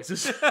bear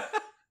noises?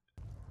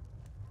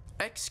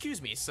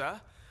 Excuse me,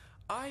 sir.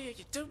 I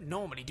don't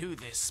normally do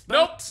this,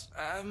 but...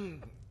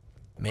 Nope!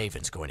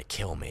 Maven's going to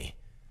kill me.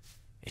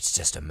 It's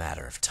just a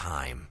matter of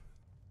time.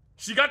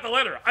 She got the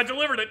letter. I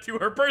delivered it to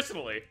her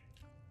personally.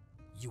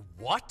 You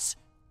what?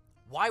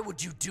 Why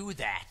would you do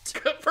that?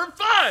 For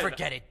fun!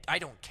 Forget it. I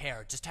don't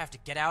care. Just have to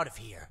get out of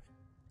here.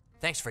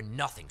 Thanks for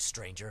nothing,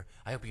 stranger.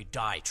 I hope you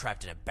die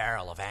trapped in a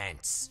barrel of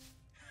ants.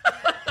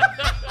 That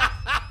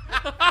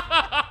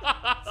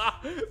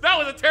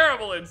was a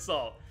terrible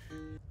insult.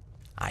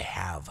 I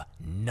have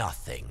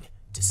nothing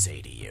to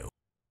say to you.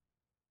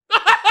 It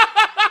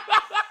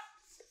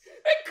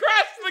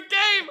crashed the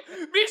game!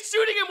 Me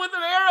shooting him with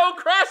an arrow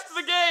crashed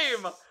the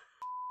game!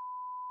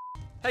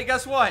 Hey,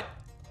 guess what?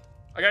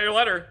 I got your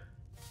letter.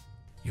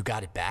 You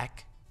got it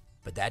back?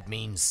 But that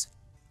means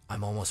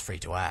I'm almost free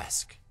to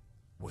ask.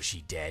 Was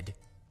she dead?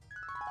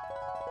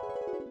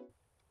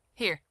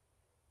 Here.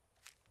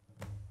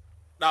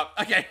 Oh,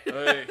 okay.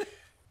 Hey.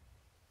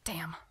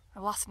 Damn,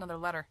 I lost another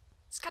letter.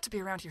 It's got to be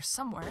around here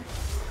somewhere.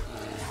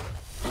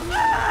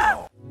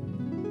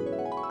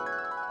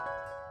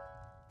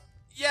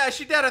 Yeah,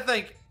 she dead, I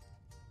think.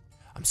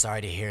 I'm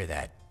sorry to hear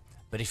that.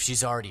 But if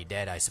she's already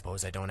dead, I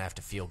suppose I don't have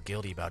to feel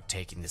guilty about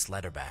taking this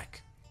letter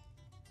back.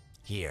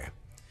 Here.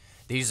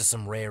 These are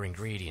some rare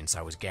ingredients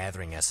I was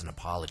gathering as an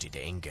apology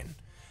to Ingen.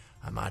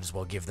 I might as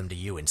well give them to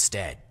you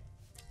instead.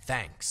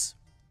 Thanks.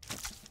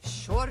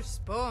 Sure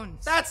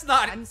spoons. That's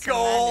not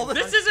gold.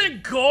 This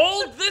isn't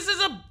gold. This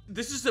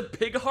is a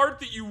pig heart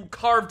that you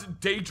carved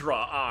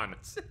Daedra on.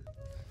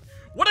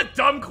 What a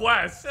dumb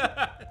quest.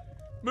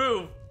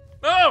 Move.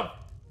 Move.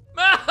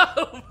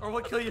 Move. Or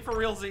we'll kill you for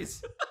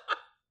realsies.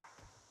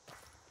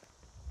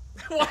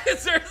 Why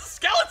is there a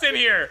skeleton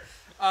here?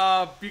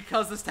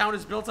 Because this town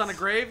is built on a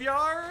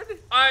graveyard?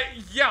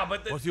 Yeah,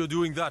 but... What are you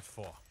doing that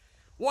for?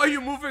 Why are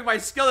you moving my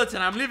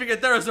skeleton? I'm leaving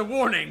it there as a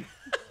warning.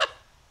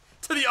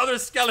 To the other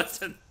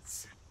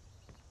skeletons.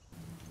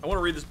 I want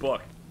to read this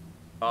book.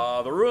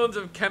 The ruins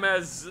of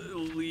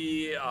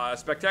Kemezli,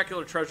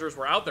 spectacular treasures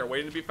were out there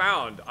waiting to be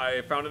found.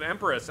 I found an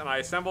empress, and I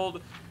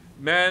assembled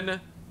men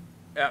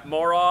at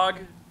Morog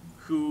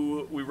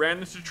who we ran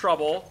into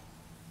trouble,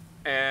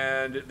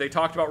 and they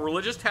talked about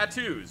religious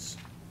tattoos.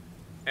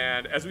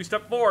 And as we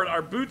stepped forward,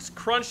 our boots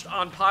crunched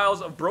on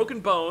piles of broken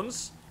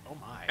bones. Oh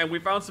my. And we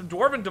found some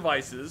dwarven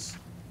devices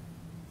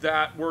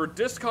that were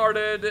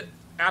discarded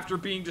after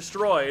being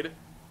destroyed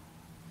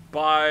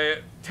by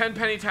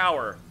Tenpenny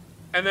Tower.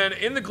 And then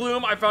in the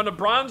gloom, I found a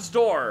bronze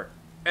door.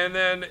 And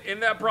then in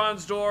that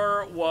bronze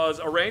door was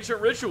a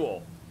ancient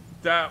ritual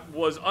that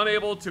was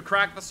unable to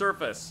crack the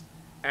surface.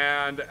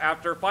 And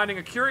after finding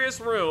a curious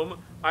room,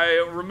 I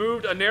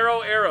removed a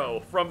narrow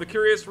arrow from the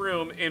curious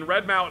room in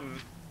Red Mountain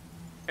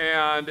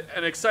and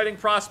an exciting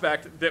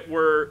prospect that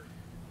were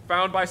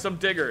found by some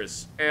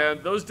diggers.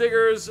 And those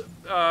diggers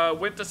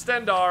went to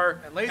Stendar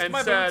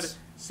and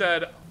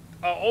said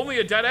only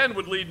a dead end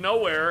would lead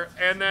nowhere.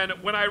 And then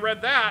when I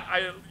read that,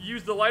 I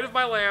used the light of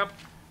my lamp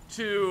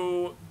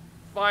to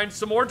find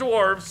some more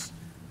dwarves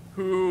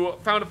who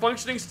found a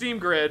functioning steam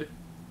grid.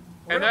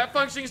 And that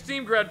functioning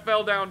steam grid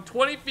fell down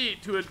 20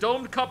 feet to a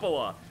domed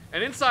cupola.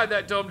 And inside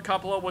that domed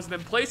cupola was an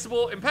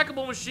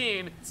impeccable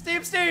machine.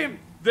 Steam!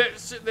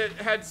 That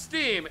had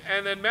steam.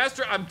 And then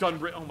I'm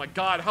done. Oh my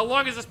god, how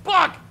long is this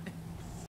book?